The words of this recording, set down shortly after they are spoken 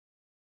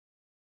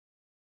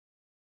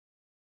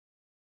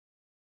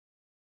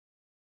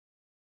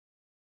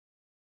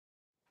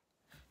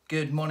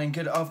Good morning,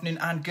 good afternoon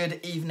and good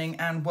evening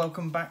and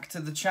welcome back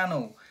to the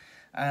channel.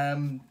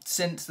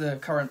 Since the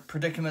current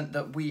predicament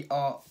that we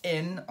are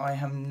in, I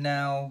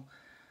now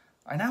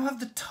have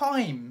the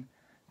time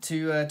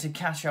to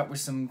catch up with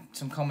some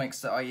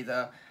comics that I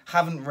either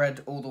haven't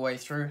read all the way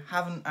through,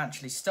 haven't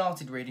actually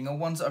started reading, or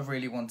ones that I've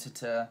really wanted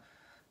to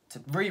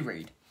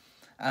reread.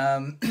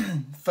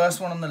 First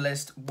one on the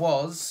list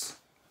was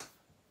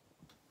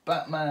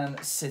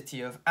Batman City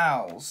of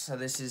Owls. So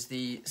this is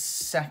the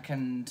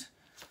second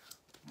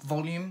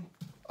volume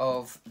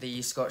of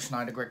the Scott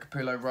Snyder Greg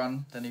Capullo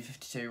run, the New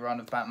 52 run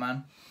of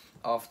Batman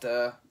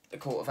after the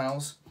Court of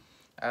Owls.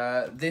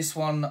 This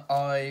one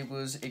I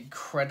was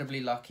incredibly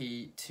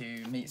lucky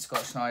to meet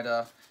Scott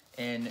Snyder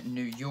in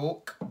New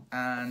York,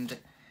 and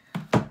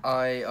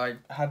I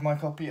had my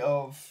copy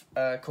of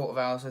Court of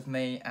Owls with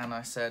me, and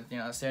I said, you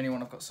know, that's the only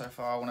one I've got so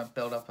far. I want to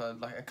build up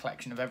a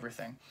collection of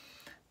everything.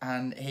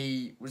 And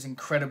he was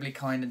incredibly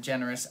kind and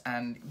generous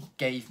and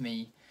gave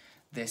me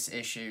this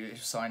issue. It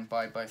was signed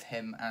by both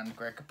him and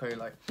Greg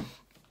Capullo.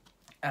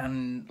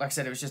 And like I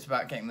said, it was just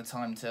about getting the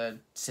time to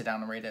sit down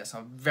and read it. So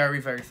I'm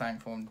very, very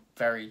thankful and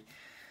very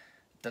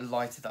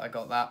delighted that I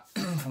got that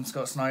from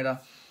Scott Snyder.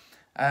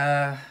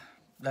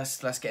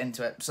 Let's get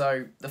into it.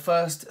 So the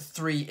first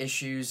three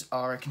issues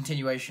are a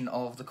continuation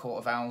of the Court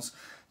of Owls.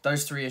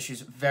 Those three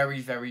issues, very,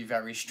 very,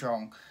 very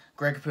strong.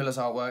 Greg Capullo's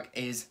artwork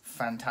is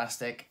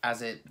fantastic,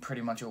 as it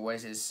pretty much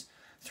always is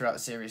throughout the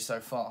series so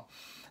far.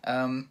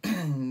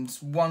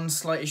 One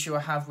slight issue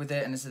I have with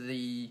it, and it's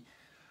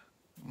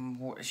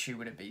what issue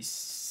would it be?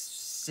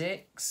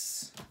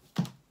 6?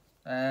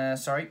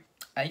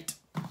 8.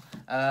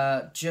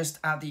 Just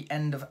at the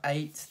end of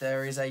 8,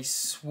 there is a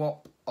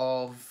swap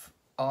of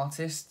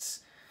artists.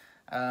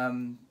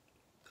 Don't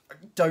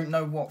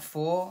know what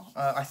for.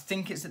 I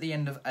think it's at the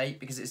end of 8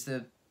 because it's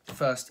the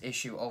first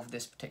issue of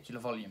this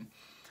particular volume.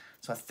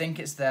 So I think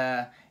it's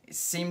there. It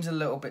seems a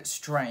little bit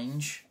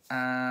strange.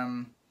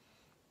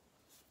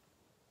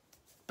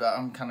 But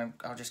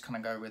I'll just kind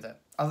of go with it.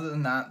 Other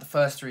than that, the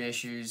first three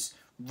issues,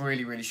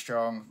 really, really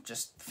strong,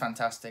 just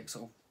fantastic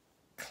sort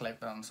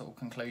of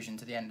conclusion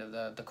to the end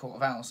of the Court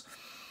of Owls.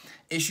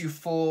 Issue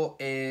 4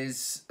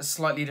 is a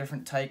slightly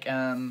different take.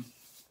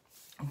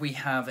 We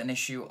have an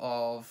issue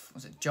of,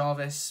 was it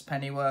Jarvis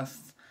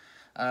Pennyworth,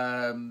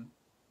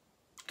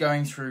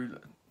 going through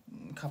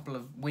a couple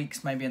of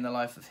weeks maybe in the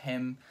life of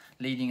him,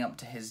 leading up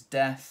to his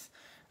death,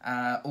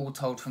 all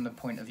told from the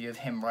point of view of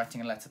him writing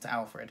a letter to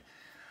Alfred.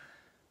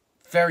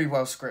 Very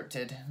well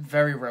scripted,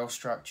 very well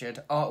structured,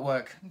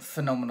 artwork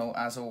phenomenal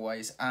as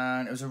always,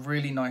 and it was a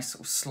really nice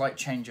sort of slight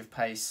change of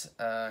pace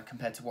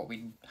compared to what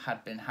we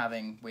had been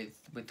having with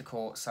the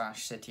Court /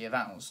 City of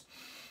Owls.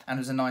 And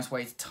it was a nice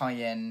way to tie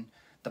in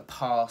the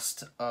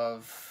past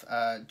of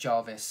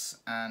Jarvis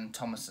and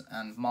Thomas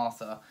and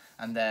Martha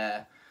and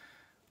their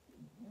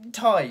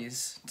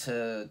ties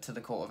to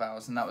the Court of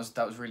Owls, and that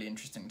was really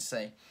interesting to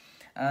see.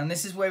 And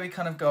this is where we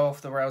kind of go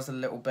off the rails a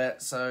little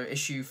bit. So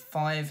issue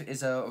 5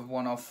 is a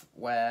one-off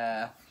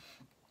where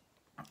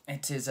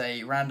it is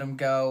a random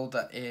girl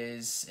that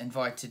is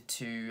invited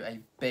to a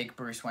big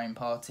Bruce Wayne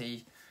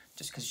party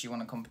just because she won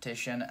a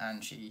competition,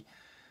 and she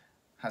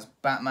has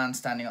Batman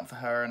standing up for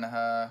her and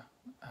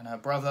her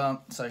brother.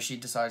 So she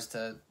decides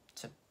to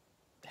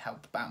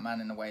help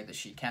Batman in the way that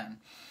she can.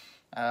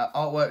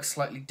 Artwork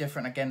slightly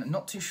different again.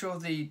 Not too sure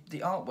of the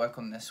artwork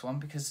on this one,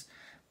 because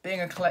being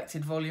a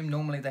collected volume,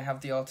 normally they have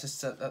the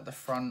artists at the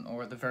front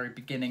or at the very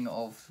beginning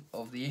of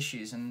the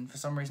issues, and for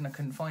some reason I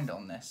couldn't find it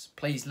on this.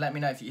 Please let me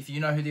know if you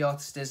know who the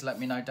artist is. Let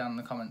me know down in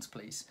the comments,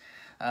 please.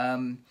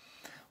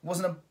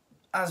 Wasn't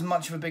as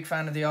much of a big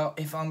fan of the art,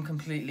 if I'm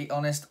completely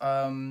honest.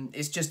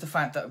 It's just the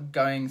fact that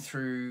going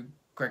through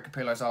Greg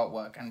Capullo's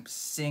artwork and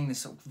seeing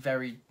this sort of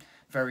very,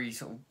 very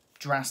sort of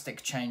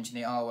drastic change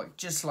in the artwork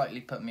just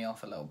slightly put me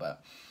off a little bit.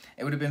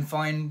 It would have been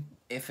fine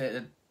if it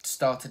had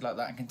started like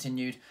that and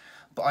continued.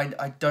 But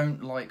I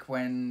don't like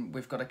when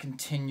we've got a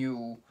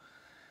continual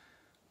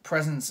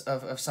presence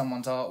of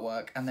someone's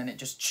artwork and then it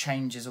just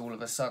changes all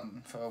of a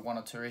sudden for 1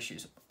 or 2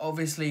 issues.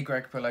 Obviously,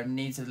 Greg Capullo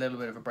needs a little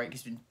bit of a break.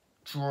 He's been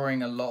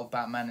drawing a lot of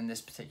Batman in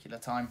this particular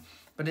time,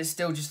 but it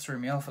still just threw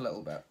me off a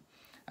little bit.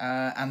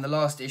 And the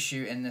last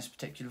issue in this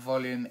particular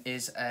volume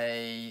is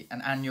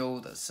an annual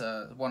that's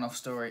a one-off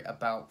story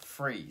about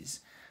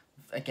Freeze.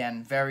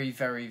 Again, very,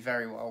 very,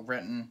 very well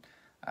written.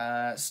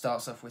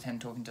 Starts off with him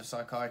talking to a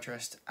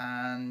psychiatrist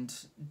and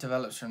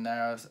develops from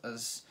there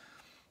as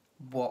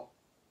what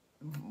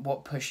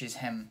pushes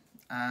him,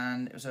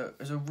 and it was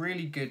a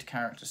really good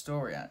character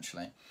story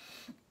actually.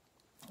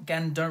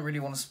 Again, don't really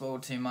want to spoil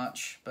too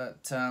much,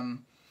 but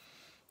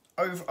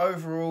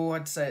overall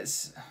I'd say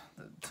it's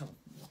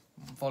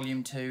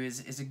volume 2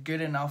 is a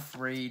good enough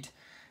read.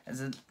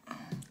 It's a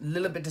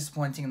little bit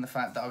disappointing in the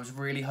fact that I was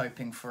really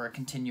hoping for a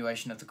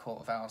continuation of the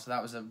Court of Owls. So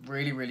that was a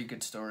really, really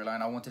good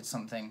storyline. I wanted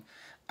something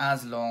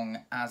as long,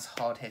 as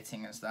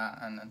hard-hitting as that,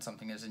 and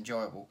something as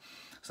enjoyable.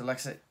 So like I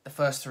said, the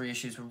first 3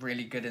 issues were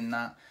really good in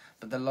that,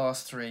 but the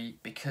last 3,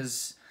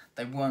 because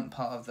they weren't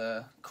part of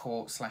the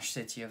Court /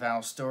 City of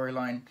Owls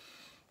storyline,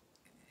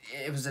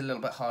 it was a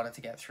little bit harder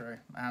to get through,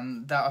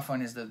 and that I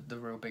find is the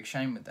real big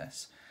shame with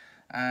this.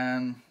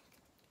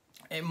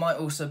 It might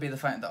also be the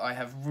fact that I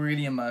have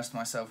really immersed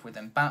myself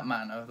within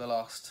Batman over the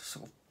last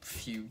sort of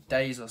few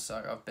days or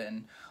so. I've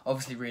been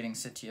obviously reading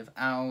City of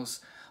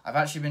Owls. I've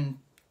actually been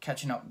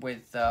catching up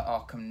with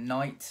Arkham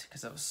Knight,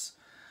 because that was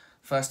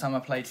first time I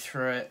played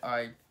through it.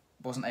 I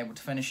wasn't able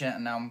to finish it,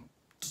 and now I'm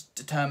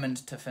determined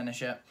to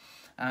finish it.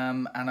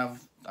 And I'm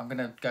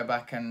gonna go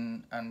back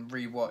and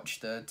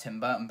rewatch the Tim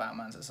Burton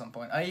Batmans at some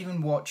point. I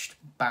even watched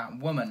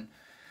Batwoman,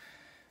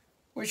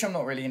 which I'm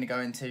not really gonna go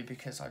into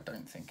because I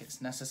don't think it's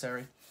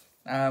necessary.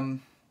 But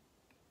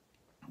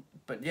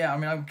yeah, I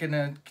mean, I'm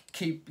gonna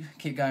keep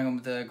going on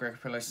with the Greg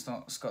Capullo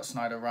Scott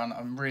Snyder run.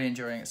 I'm really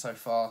enjoying it so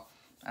far,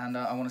 and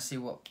I want to see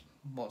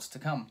what's to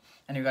come.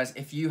 Anyway, guys,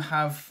 if you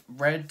have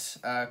read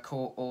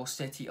Court or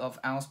City of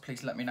Owls,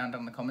 please let me know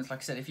down in the comments. Like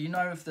I said, if you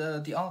know of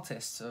the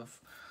artists of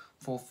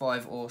 4,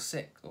 5, or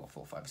 6, or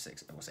 4, 5,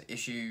 6, I will say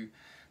issue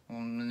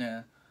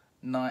 9,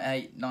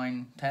 8,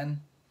 9,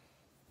 10.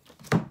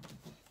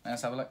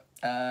 Let's have a look.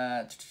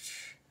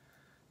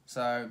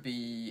 So it'd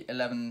be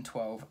 11,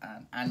 12,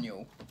 and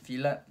annual. If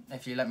you let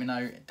me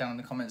know down in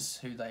the comments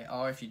who they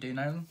are, if you do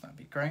know them, that'd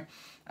be great.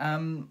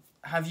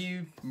 Have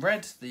you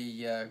read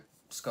the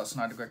Scott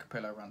Snyder Greg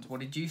Capullo runs? What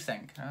did you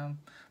think?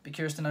 Be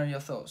curious to know your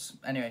thoughts.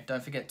 Anyway,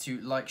 don't forget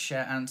to like,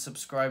 share, and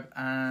subscribe.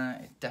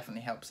 It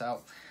definitely helps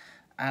out.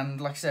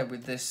 And like I said,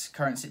 with this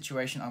current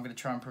situation, I'm going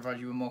to try and provide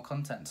you with more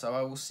content. So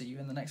I will see you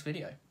in the next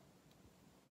video.